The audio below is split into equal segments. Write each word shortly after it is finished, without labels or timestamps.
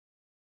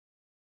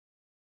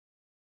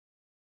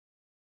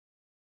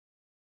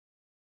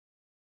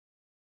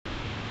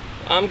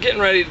I'm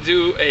getting ready to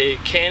do a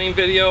canning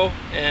video,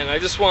 and I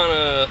just want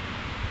to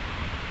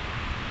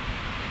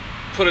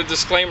put a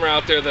disclaimer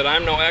out there that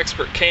I'm no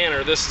expert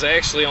canner. This is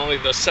actually only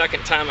the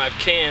second time I've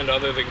canned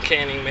other than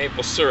canning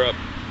maple syrup.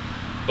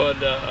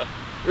 But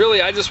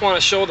really, I just want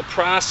to show the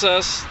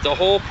process, the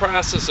whole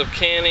process of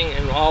canning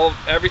and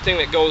everything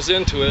that goes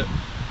into it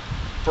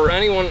for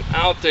anyone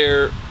out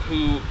there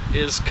who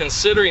is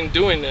considering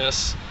doing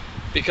this,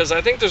 because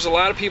I think there's a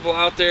lot of people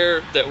out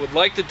there that would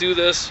like to do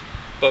this,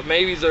 but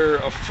maybe they're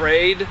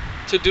afraid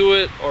to do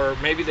it, or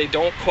maybe they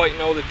don't quite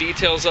know the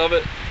details of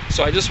it.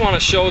 So I just want to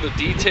show the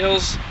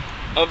details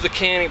of the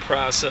canning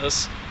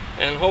process,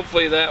 and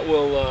hopefully that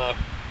will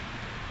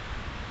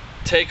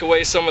take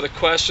away some of the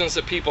questions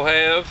that people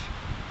have,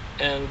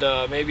 and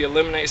maybe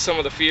eliminate some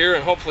of the fear,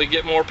 and hopefully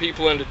get more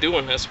people into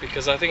doing this,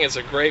 because I think it's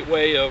a great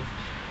way of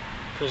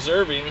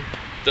preserving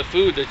the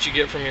food that you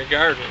get from your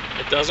garden.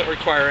 It doesn't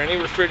require any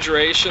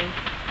refrigeration,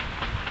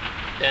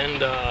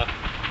 and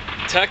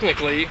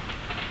technically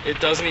it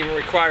doesn't even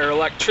require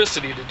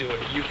electricity to do it.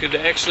 You could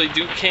actually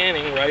do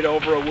canning right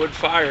over a wood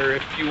fire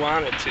if you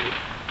wanted to.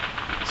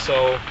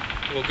 So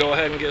we'll go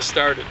ahead and get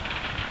started.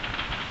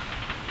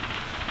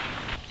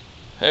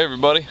 Hey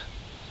everybody,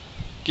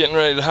 getting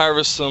ready to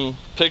harvest some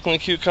pickling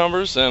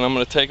cucumbers, and I'm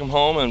going to take them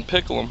home and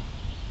pickle them.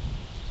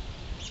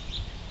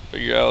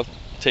 Figure I'll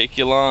take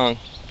you along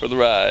for the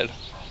ride.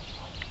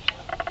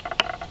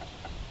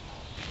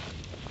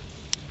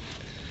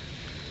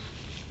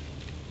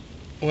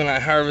 When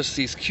I harvest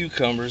these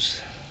cucumbers,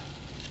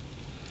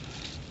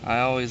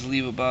 I always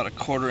leave about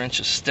 1/4 inch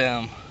of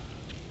stem,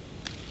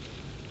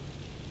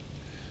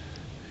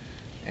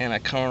 and I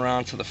come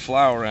around to the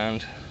flower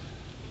end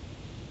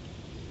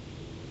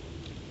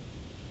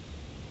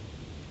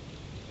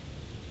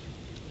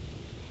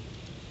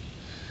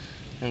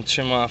and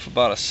trim off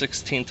about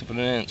 1/16 of an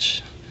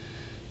inch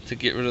to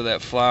get rid of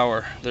that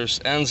flower. There's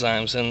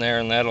enzymes in there,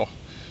 and that'll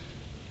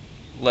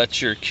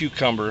let your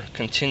cucumber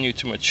continue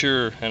to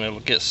mature, and it'll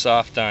get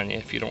soft on you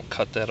if you don't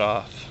cut that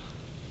off.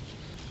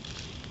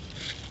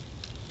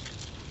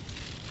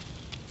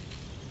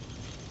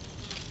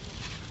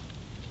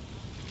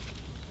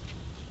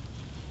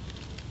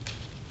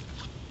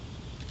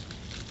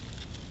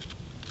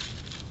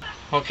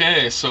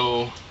 Okay,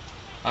 so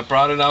I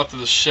brought it out to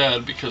the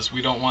shed because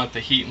we don't want the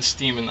heat and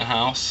steam in the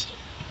house.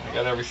 I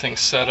got everything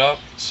set up,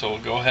 so we'll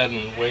go ahead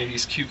and weigh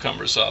these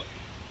cucumbers up.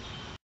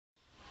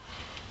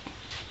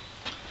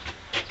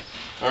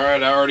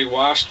 Alright, I already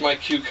washed my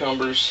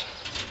cucumbers,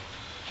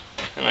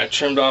 and I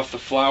trimmed off the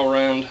flower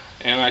end,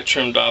 and I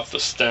trimmed off the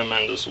stem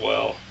end as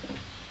well.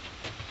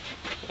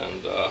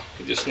 And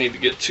you just need to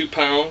get 2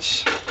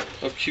 pounds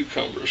of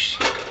cucumbers.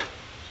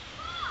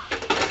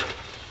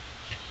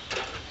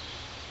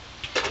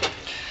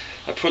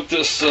 I put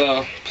this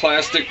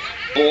plastic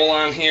bowl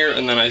on here,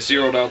 and then I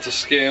zeroed out the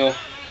scale.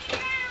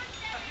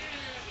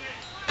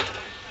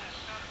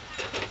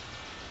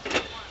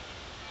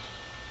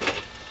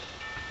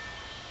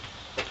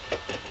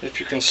 If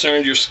you're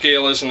concerned your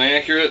scale isn't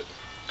accurate,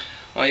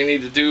 all you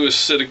need to do is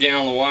sit a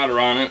gallon of water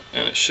on it,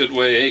 and it should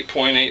weigh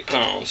 8.8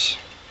 pounds.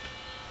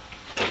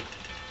 I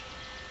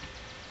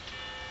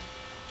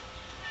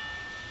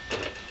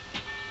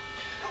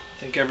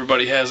think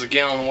everybody has a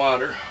gallon of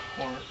water,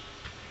 or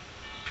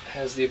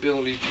has the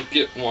ability to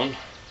get one.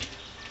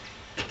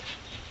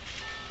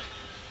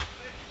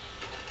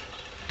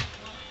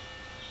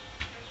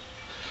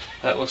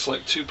 That looks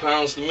like 2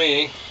 pounds to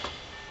me.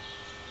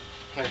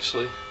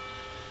 Actually,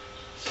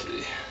 let's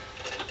see.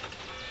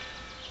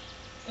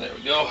 There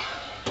we go.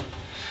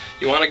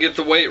 You want to get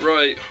the weight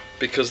right,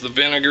 because the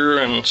vinegar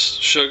and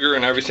sugar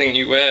and everything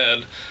you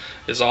add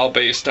is all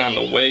based on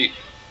the weight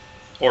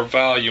or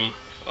volume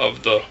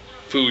of the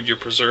food you're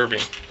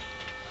preserving.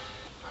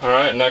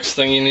 Alright, next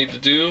thing you need to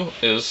do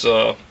is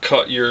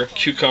cut your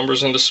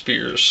cucumbers into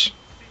spears,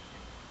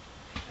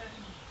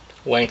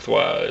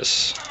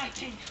 lengthwise.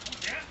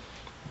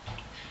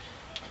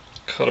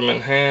 Cut them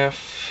in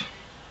half.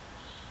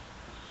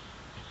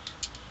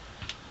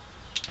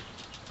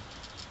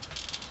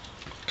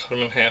 Cut them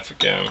in half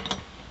again.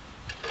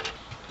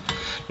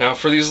 Now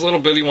for these little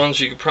bitty ones,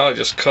 you could probably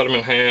just cut them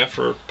in half,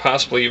 or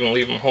possibly even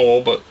leave them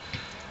whole, but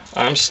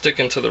I'm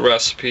sticking to the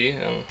recipe,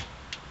 and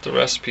the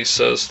recipe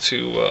says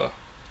to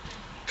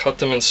cut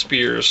them in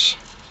spears.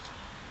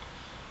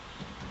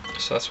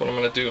 So that's what I'm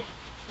going to do.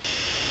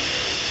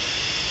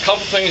 A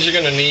couple things you're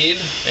going to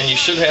need, and you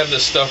should have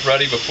this stuff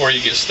ready before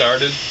you get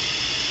started.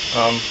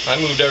 I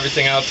moved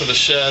everything out to the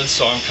shed,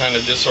 so I'm kind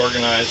of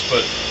disorganized,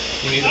 but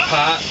you need a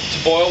pot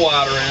to boil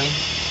water in.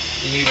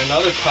 You need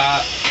another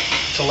pot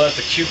to let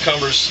the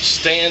cucumbers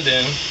stand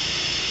in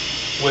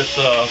with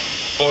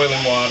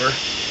boiling water.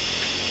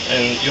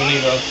 And you'll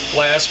need a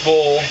glass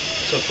bowl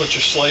to put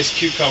your sliced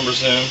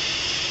cucumbers in.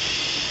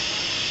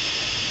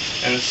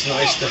 And it's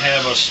nice to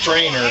have a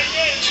strainer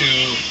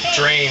to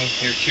drain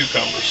your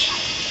cucumbers.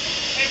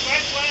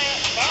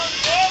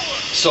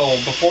 So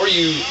before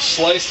you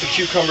slice the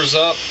cucumbers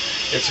up,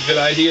 it's a good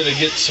idea to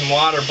get some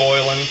water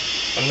boiling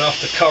enough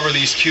to cover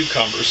these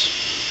cucumbers.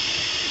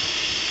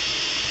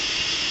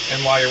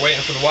 And while you're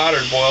waiting for the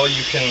water to boil,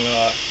 you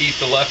can eat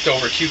the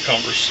leftover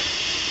cucumbers.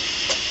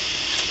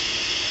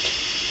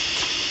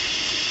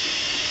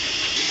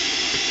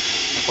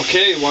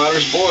 Okay,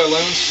 water's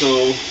boiling,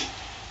 so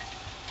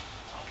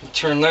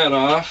turn that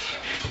off.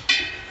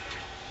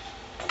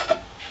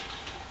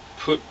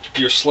 Put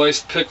your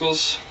sliced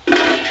pickles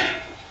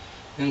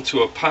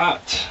into a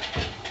pot.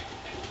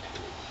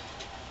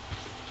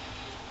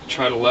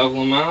 Try to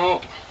level them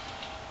out.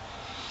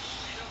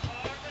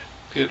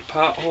 Get a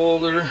pot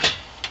holder.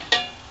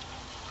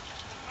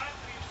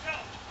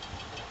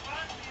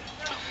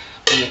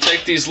 When you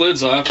take these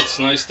lids off, it's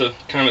nice to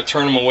kind of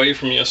turn them away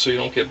from you so you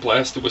don't get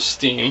blasted with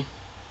steam.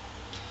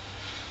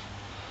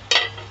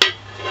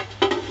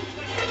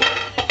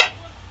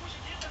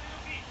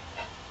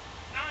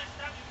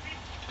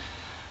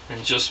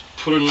 And just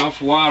put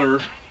enough water,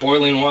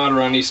 boiling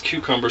water, on these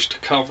cucumbers to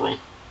cover them.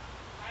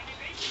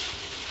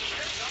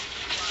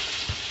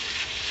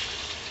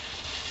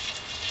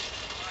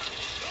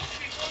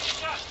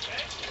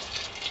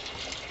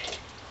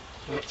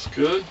 That's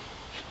good.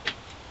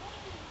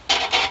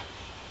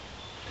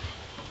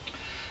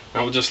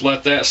 Now we'll just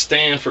let that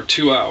stand for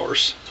 2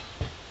 hours.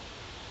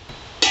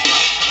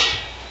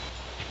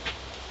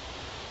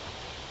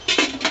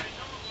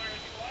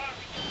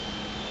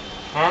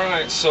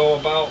 Alright, so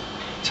about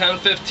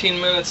 10-15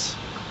 minutes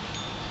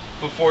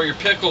before your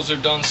pickles are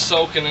done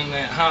soaking in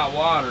that hot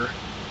water,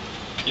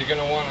 you're going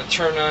to want to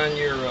turn on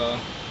your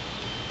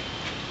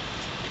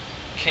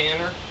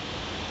canner.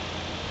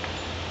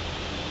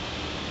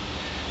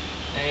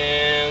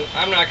 And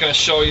I'm not going to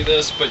show you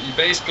this, but you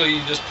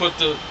just put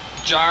the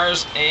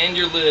jars and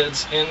your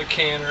lids in the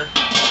canner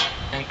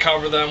and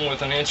cover them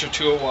with 1 inch or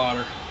 2 of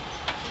water.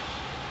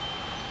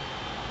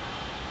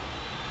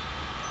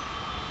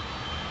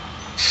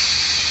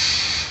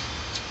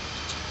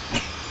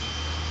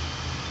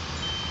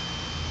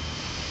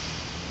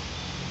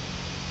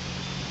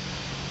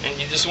 And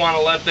you just want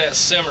to let that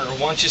simmer.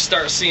 Once you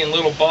start seeing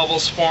little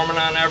bubbles forming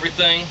on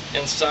everything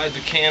inside the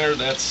canner,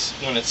 that's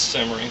when it's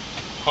simmering.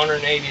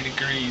 180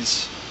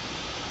 degrees,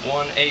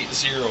 180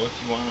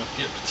 if you want to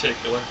get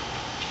particular.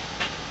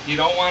 You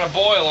don't want to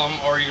boil them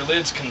or your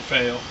lids can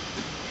fail.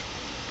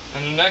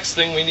 And the next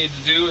thing we need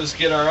to do is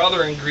get our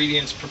other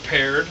ingredients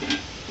prepared,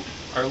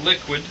 our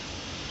liquid.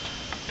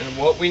 And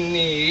what we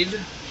need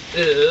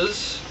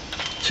is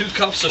 2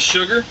 cups of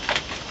sugar.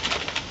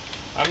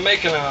 I'm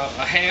making a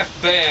half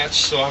batch,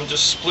 so I'm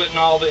just splitting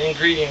all the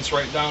ingredients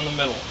right down the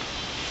middle.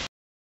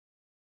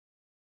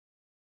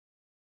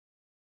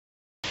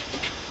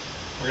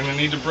 We're going to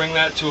need to bring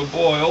that to a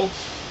boil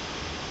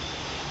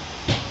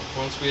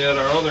once we add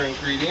our other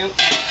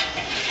ingredients.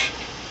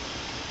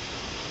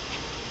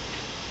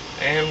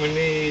 And we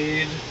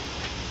need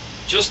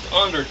just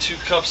under 2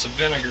 cups of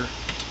vinegar.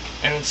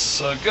 And it's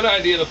a good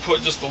idea to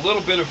put just a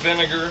little bit of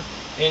vinegar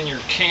in your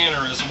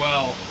canner as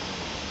well.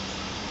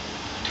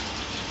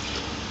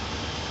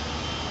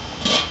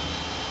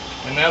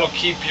 And that'll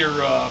keep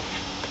your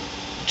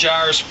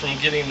jars from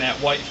getting that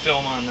white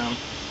film on them.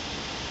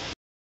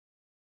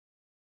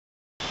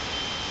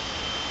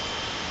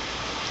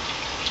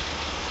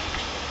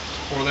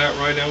 Pour that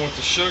right in with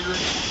the sugar.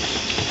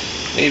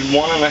 Need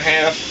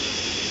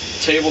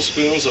 1½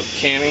 tablespoons of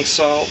canning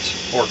salt,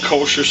 or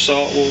kosher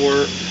salt will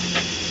work.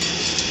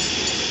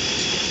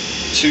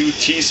 2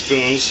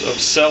 teaspoons of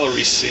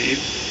celery seed.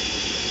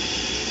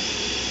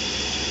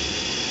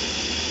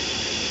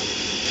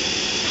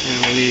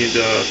 And we need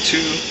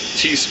 2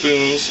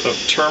 teaspoons of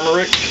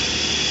turmeric.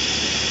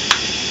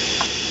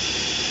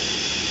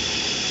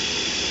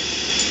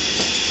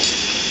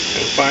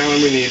 And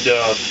finally we need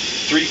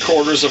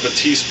 3/4 of a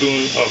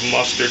teaspoon of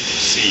mustard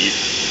seed.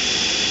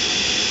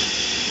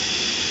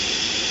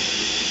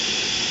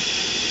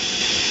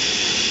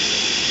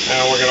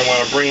 Now we're going to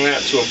want to bring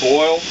that to a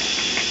boil,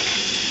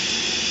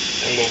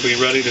 and we'll be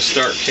ready to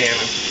start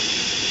canning.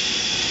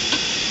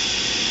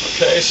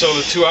 Okay, so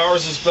the 2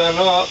 hours has been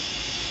up.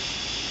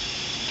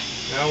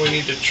 Now we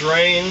need to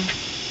drain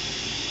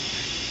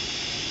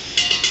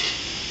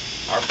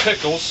our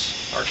pickles,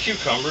 our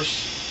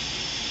cucumbers.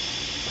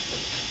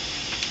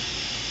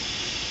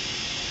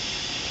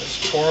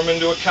 Just pour them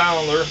into a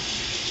colander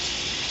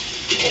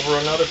over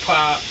another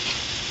pot.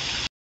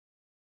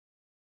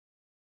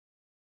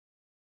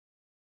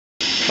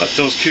 Let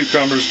those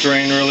cucumbers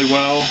drain really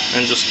well,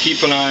 and just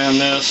keep an eye on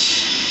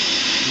this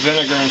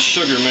vinegar and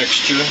sugar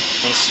mixture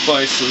and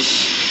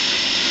spices.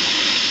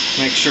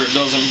 Make sure it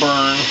doesn't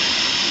burn.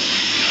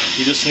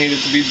 You just need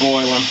it to be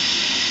boiling.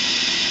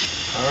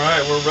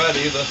 Alright, we're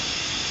ready. The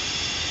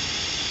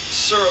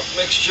syrup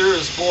mixture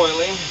is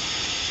boiling.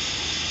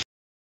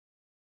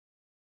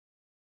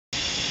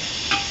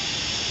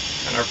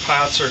 And our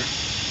pots our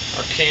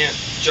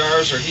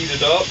jars are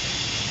heated up.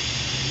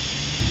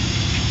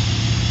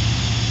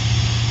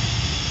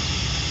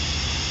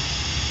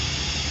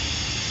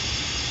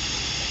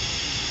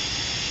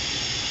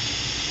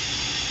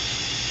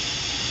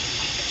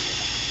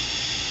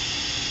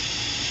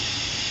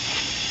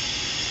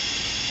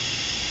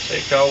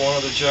 Take out one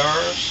of the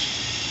jars.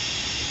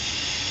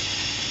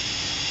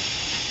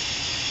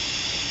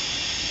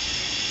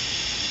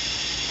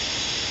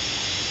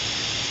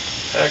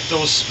 Pack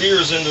those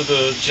spears into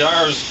the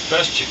jars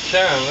best you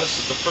can. This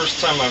is the first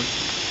time I've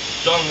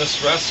done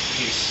this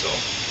recipe, so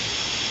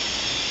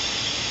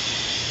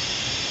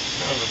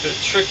kind of a bit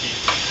tricky.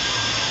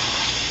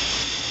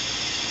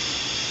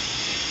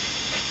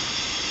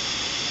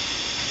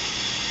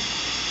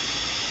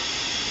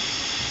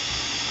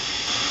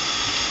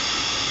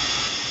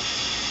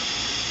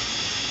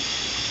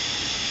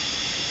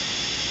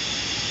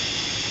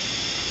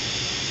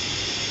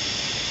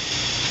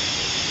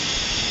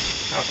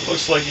 Now if it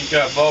looks like you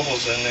got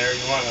bubbles in there,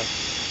 you want to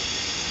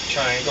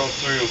try and go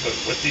through, but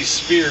with these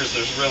spears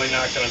there's really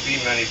not going to be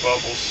many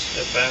bubbles,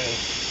 if any.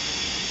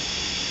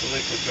 The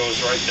liquid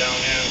goes right down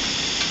in.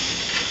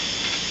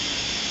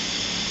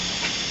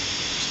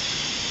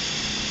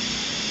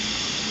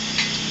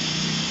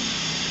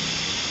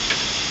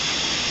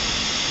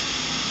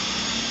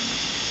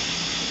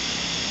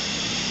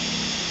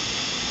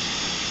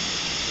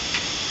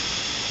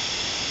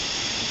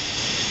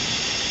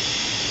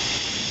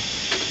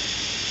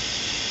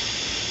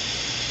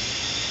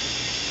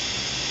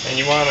 And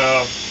you want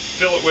to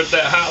fill it with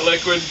that hot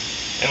liquid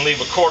and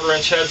leave a 1/4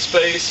 inch head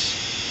space,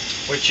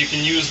 which you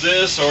can use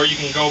this, or you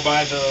can go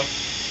by the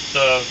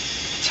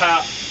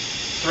top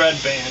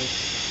thread band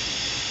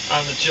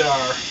on the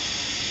jar.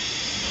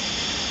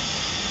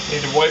 You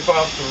need to wipe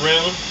off the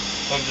rim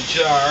of the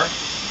jar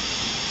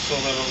so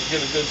that it'll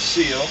get a good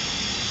seal.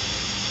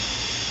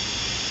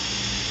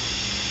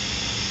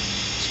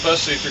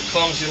 Especially if you're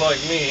clumsy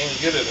like me and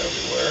get it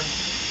everywhere.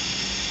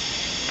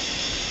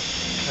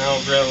 Now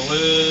I'll grab a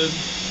lid.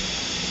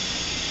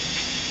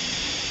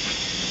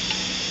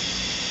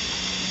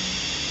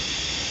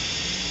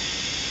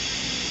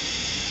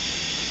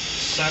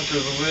 Center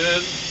the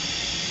lid.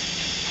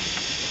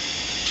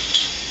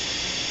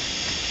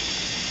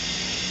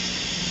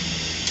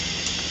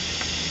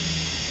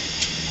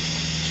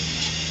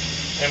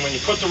 And when you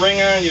put the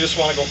ring on, you just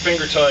want to go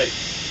finger tight.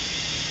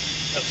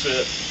 That's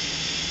it.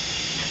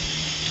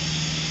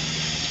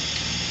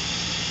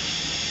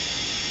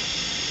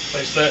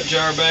 Place that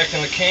jar back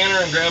in the canner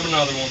and grab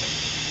another one.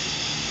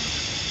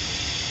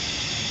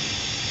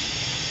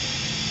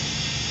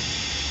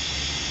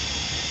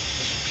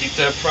 Repeat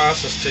that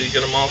process till you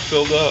get them all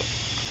filled up.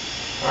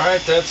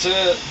 Alright, that's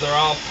it. They're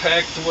all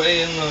packed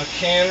away in the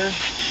canner.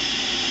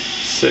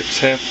 6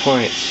 half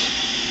pints.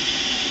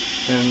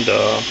 And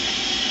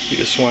you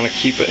just want to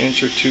keep 1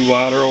 inch or 2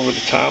 water over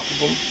the top of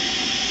them.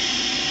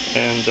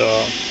 And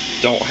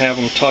don't have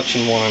them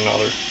touching one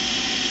another.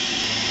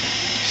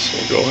 So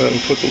go ahead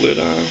and put the lid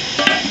on.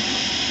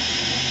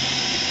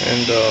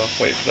 And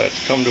wait for that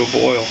to come to a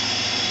boil.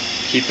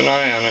 Keep an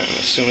eye on it, and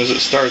as soon as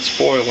it starts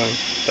boiling,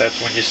 that's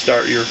when you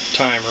start your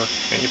timer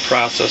and you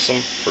process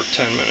them for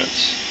 10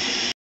 minutes.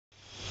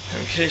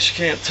 In case you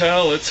can't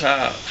tell, it's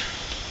hot.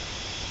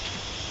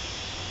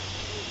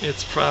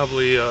 It's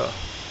probably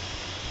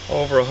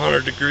over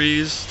 100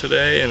 degrees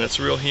today, and it's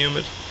real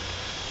humid.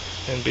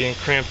 And being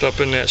cramped up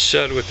in that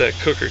shed with that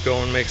cooker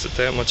going makes it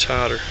that much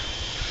hotter.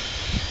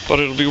 But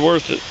it'll be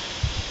worth it.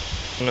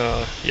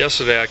 And,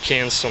 yesterday I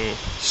canned some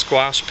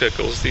squash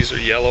pickles. These are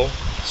yellow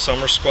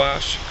summer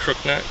squash,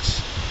 crooknecks,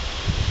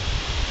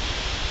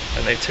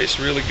 and they taste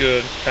really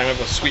good. Kind of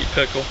a sweet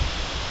pickle.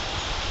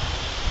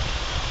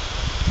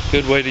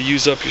 Good way to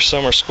use up your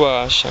summer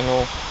squash. I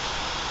know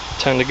I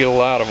tend to get a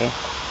lot of them.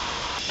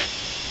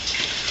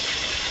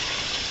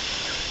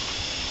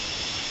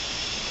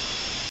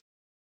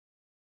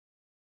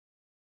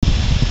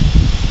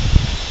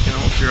 You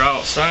know, if you're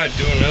outside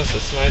doing this,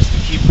 it's nice to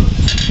keep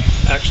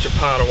an extra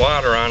pot of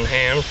water on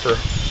hand for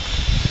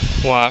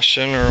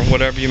washing or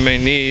whatever you may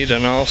need.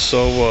 And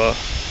also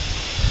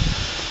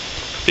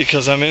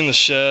because I'm in the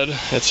shed,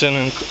 it's in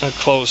a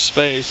closed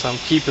space, I'm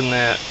keeping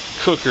that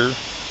cooker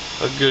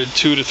a good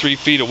 2 to 3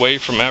 feet away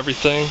from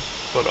everything,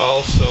 but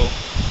also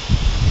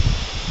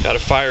got a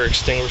fire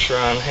extinguisher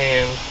on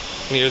hand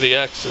near the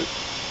exit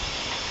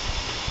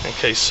in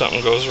case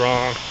something goes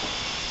wrong.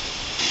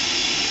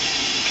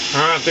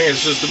 Alright, I think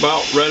it's just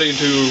about ready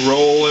to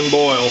roll and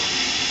boil.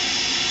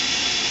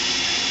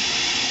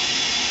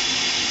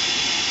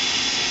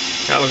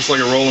 That looks like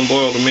a rolling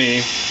boil to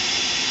me.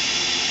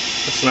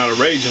 It's not a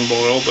raging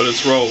boil, but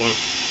it's rolling.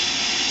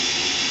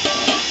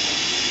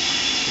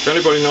 If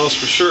anybody knows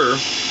for sure,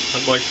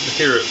 I'd like to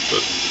hear it,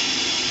 but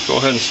go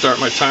ahead and start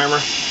my timer.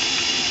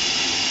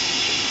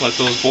 Let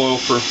those boil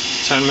for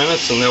 10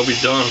 minutes and they'll be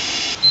done.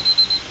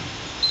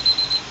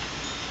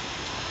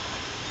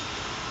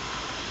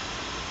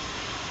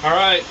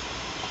 Alright,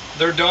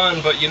 they're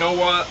done, but you know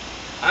what?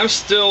 I'm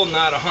still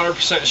not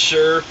 100%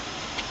 sure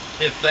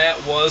if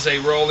that was a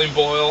rolling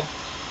boil.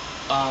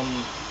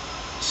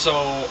 So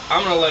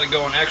I'm going to let it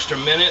go an extra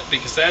minute,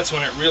 because that's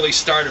when it really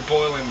started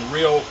boiling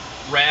real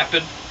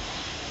rapid.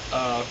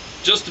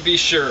 Just to be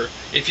sure.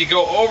 If you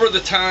go over the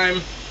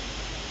time,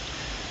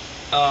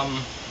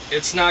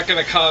 it's not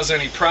going to cause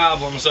any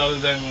problems other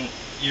than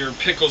your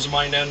pickles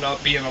might end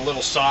up being a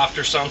little soft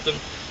or something.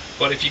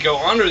 But if you go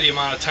under the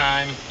amount of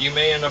time, you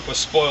may end up with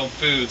spoiled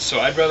food. So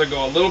I'd rather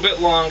go a little bit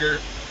longer,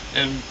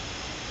 and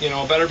you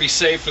know, better be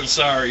safe than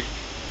sorry.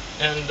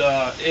 And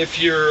if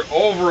you're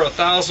over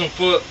 1,000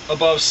 foot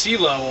above sea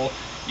level,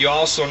 you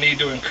also need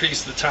to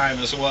increase the time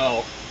as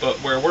well. But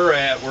where we're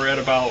at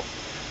about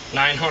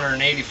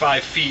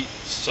 985 feet,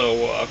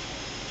 so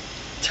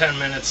 10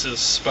 minutes is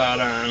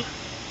spot on.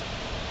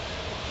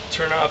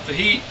 Turn off the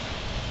heat.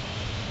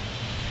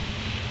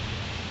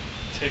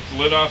 Take the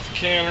lid off the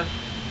canner.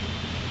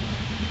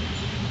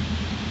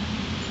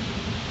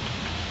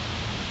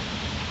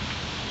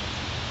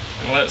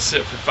 And let it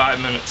sit for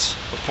 5 minutes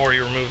before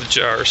you remove the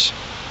jars.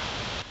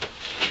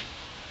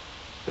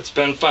 It's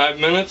been 5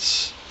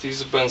 minutes.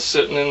 These have been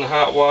sitting in the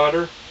hot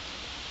water,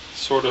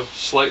 sort of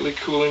slightly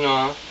cooling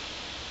off.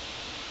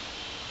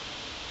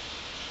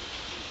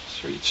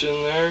 Just reach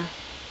in there,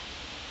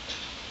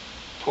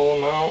 pull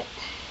them out,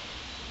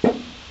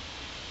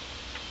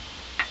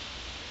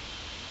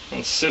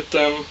 and sit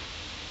them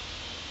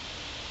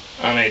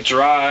on a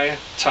dry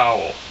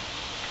towel.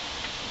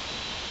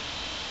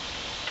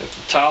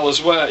 If the towel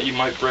is wet, you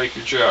might break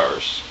your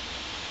jars.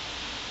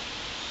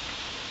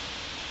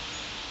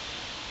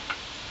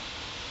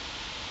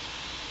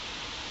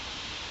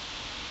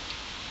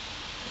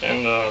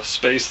 And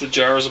space the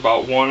jars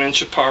about 1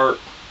 inch apart,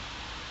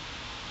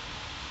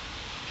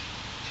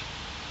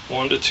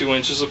 1 to 2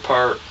 inches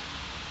apart.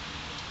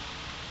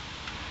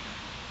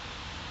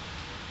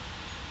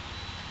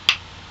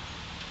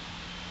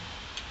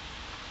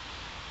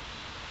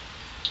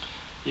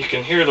 You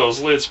can hear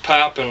those lids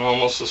popping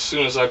almost as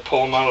soon as I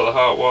pull them out of the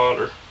hot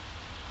water.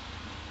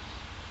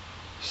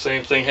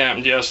 Same thing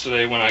happened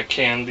yesterday when I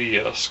canned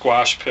the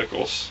squash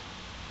pickles.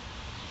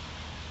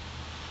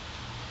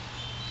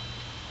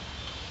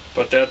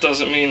 But that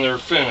doesn't mean they're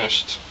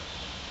finished.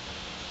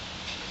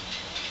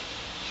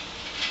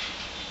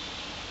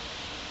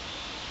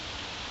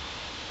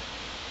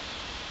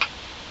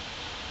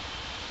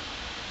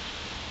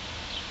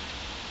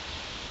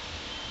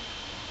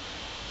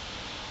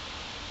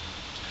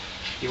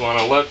 You want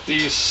to let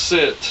these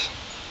sit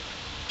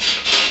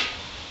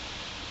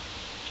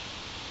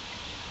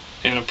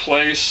in a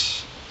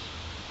place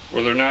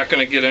where they're not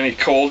going to get any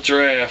cold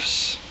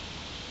drafts,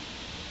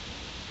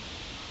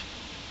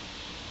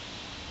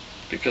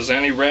 because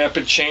any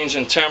rapid change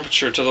in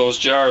temperature to those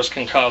jars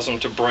can cause them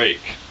to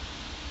break.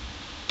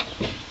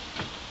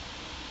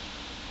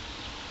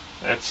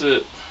 That's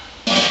it.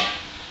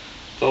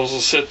 Those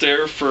will sit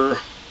there for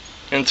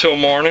until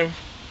morning,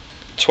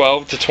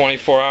 12 to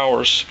 24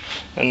 hours,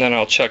 and then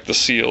I'll check the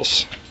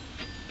seals.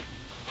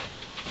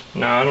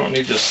 Now I don't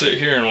need to sit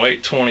here and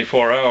wait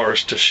 24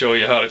 hours to show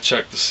you how to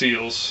check the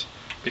seals,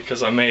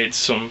 because I made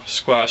some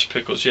squash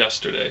pickles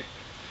yesterday.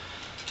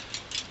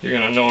 You're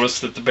going to notice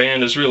that the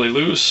band is really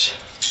loose.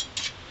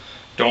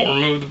 Don't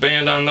remove the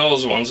band on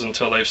those ones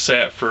until they've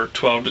sat for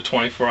 12 to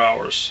 24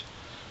 hours.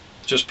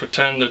 Just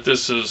pretend that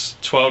this is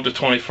 12 to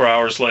 24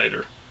 hours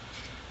later.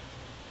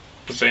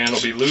 The band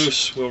will be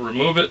loose. We'll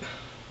remove it.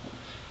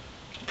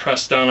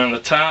 Press down on the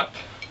top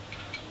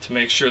to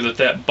make sure that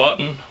that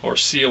button or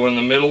seal in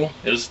the middle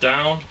is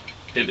down.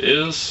 It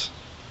is.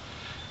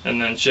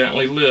 And then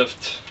gently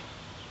lift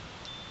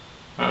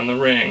on the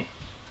ring.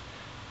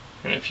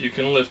 And if you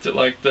can lift it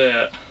like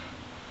that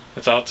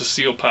without the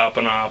seal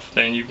popping off,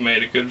 then you've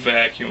made a good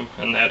vacuum,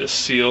 and that is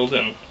sealed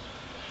and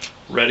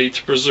ready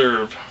to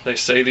preserve. They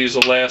say these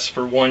will last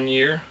for 1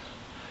 year.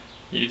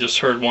 You just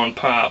heard one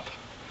pop.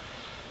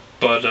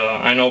 But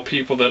I know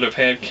people that have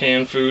had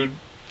canned food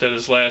that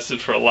has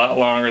lasted for a lot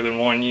longer than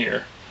 1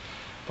 year.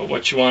 But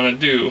what you want to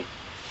do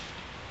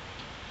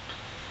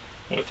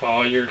with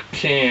all your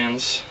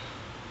cans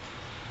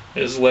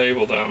is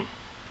label them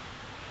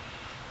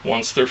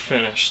once they're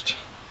finished.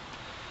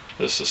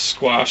 This is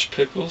squash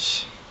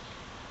pickles,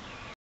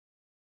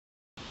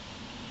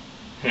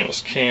 and it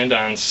was canned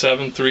on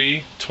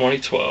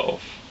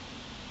 7/3/2012.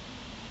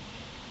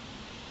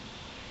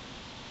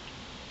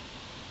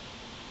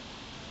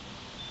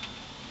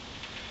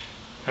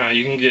 Now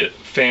you can get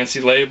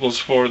fancy labels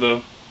for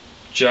the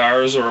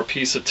jars or a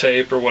piece of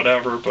tape or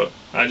whatever, but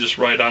I just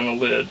write on the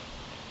lid.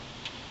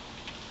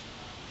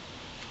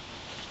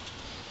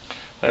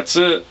 That's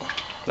it.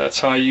 That's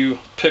how you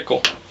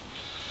pickle.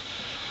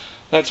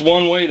 That's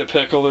one way to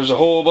pickle. There's a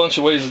whole bunch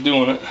of ways of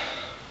doing it.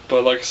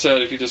 But like I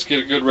said, if you just get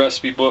a good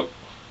recipe book,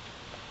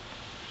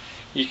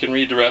 you can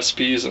read the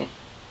recipes and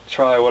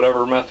try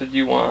whatever method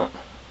you want.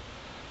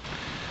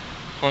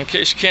 Well, in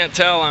case you can't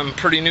tell, I'm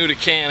pretty new to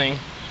canning.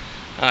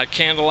 I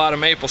canned a lot of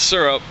maple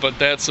syrup, but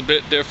that's a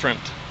bit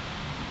different.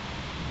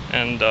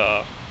 And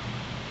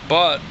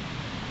but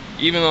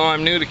even though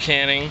I'm new to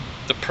canning,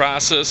 the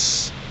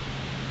process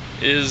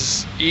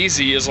is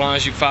easy as long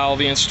as you follow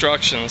the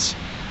instructions.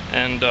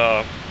 And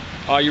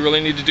all you really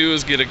need to do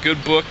is get a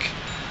good book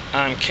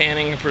on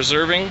canning and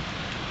preserving.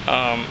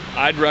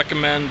 I'd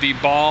recommend the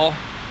Ball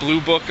Blue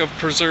Book of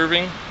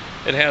Preserving.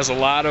 It has a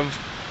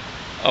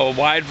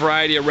wide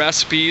variety of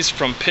recipes,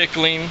 from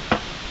pickling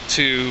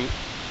to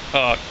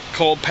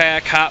cold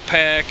pack, hot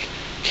pack,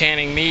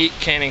 canning meat,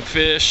 canning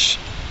fish.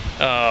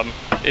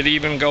 It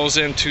even goes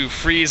into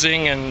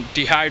freezing and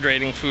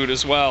dehydrating food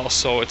as well.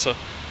 So it's a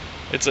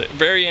It's a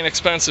very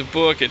inexpensive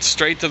book. It's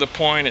straight to the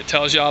point. It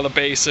tells you all the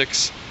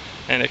basics,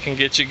 and it can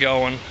get you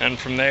going. And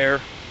from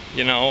there,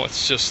 you know,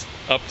 it's just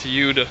up to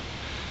you to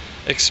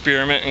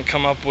experiment and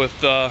come up with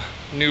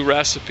new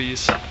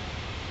recipes.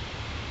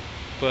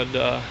 But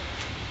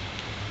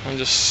I'm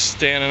just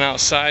standing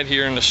outside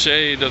here in the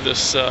shade of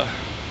this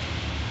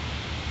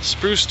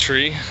spruce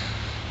tree,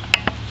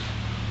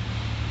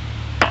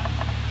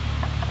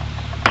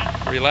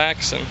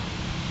 relaxing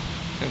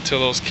until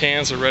those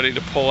cans are ready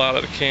to pull out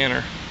of the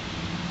canner.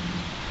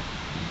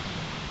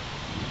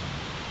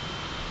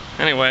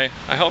 Anyway,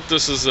 I hope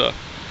this is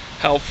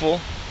helpful.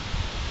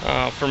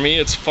 For me,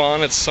 it's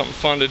fun. It's something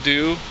fun to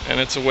do, and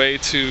it's a way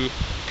to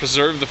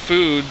preserve the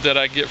food that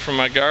I get from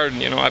my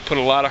garden. You know, I put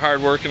a lot of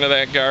hard work into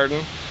that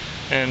garden,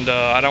 and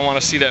I don't want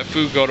to see that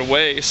food go to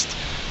waste.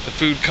 The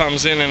food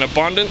comes in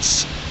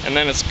abundance, and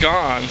then it's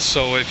gone.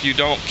 So if you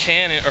don't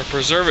can it or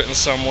preserve it in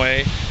some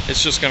way,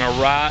 it's just going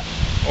to rot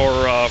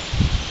or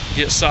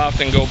get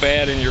soft and go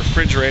bad in your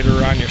refrigerator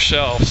or on your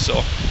shelf. So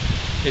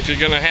if you're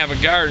going to have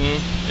a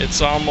garden,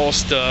 it's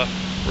almost a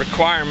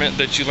requirement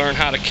that you learn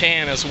how to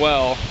can as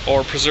well,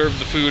 or preserve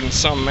the food in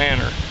some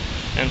manner.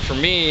 And for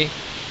me,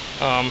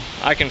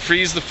 I can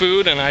freeze the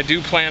food, and I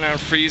do plan on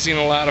freezing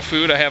a lot of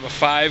food. I have a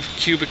 5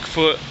 cubic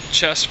foot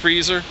chest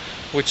freezer,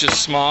 which is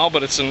small,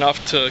 but it's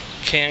enough to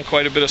can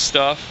quite a bit of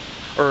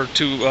stuff, or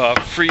to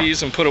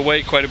freeze and put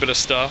away quite a bit of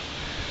stuff.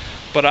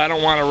 But I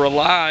don't want to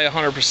rely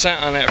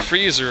 100% on that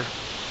freezer.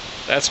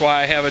 That's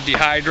why I have a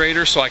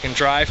dehydrator, so I can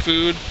dry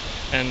food.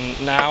 And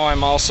now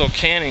I'm also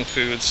canning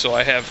food, so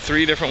I have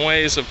 3 different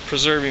ways of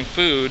preserving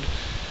food.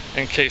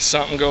 In case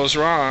something goes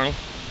wrong,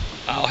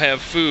 I'll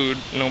have food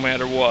no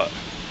matter what.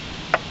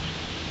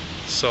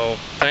 So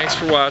thanks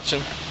for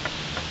watching,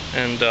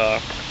 and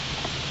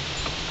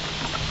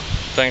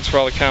thanks for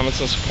all the comments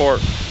and support.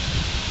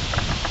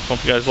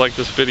 Hope you guys like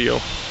this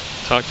video.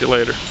 Talk to you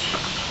later.